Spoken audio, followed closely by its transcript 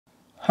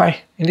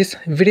Hi, in this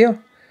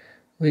video,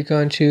 we're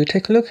going to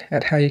take a look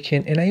at how you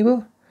can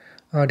enable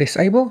or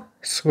disable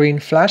screen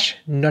flash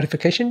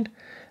notification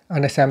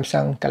on the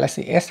Samsung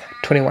Galaxy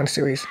S21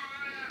 series.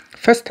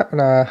 First, tap on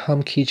the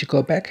home key to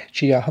go back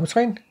to your home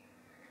screen,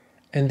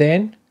 and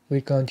then we're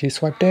going to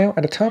swipe down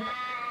at the top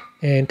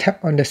and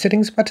tap on the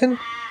settings button.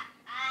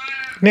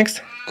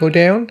 Next, go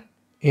down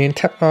and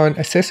tap on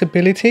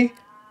accessibility.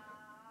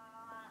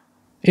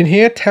 In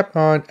here, tap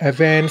on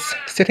advanced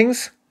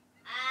settings.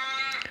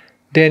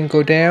 Then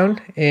go down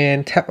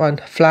and tap on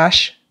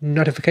flash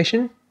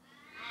notification.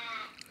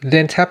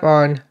 Then tap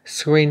on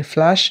screen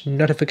flash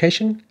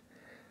notification.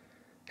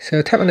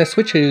 So tap on the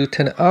switch to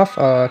turn it off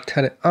or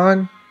turn it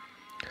on.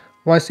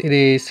 Once it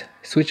is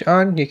switched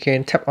on, you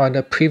can tap on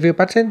the preview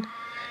button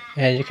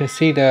and you can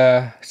see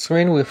the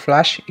screen will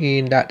flash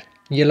in that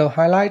yellow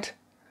highlight.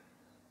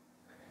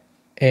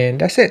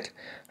 And that's it.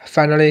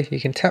 Finally,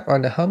 you can tap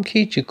on the home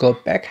key to go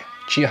back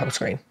to your home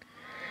screen.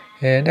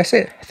 And that's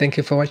it. Thank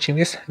you for watching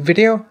this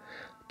video.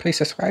 Please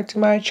subscribe to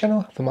my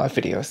channel for more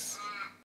videos.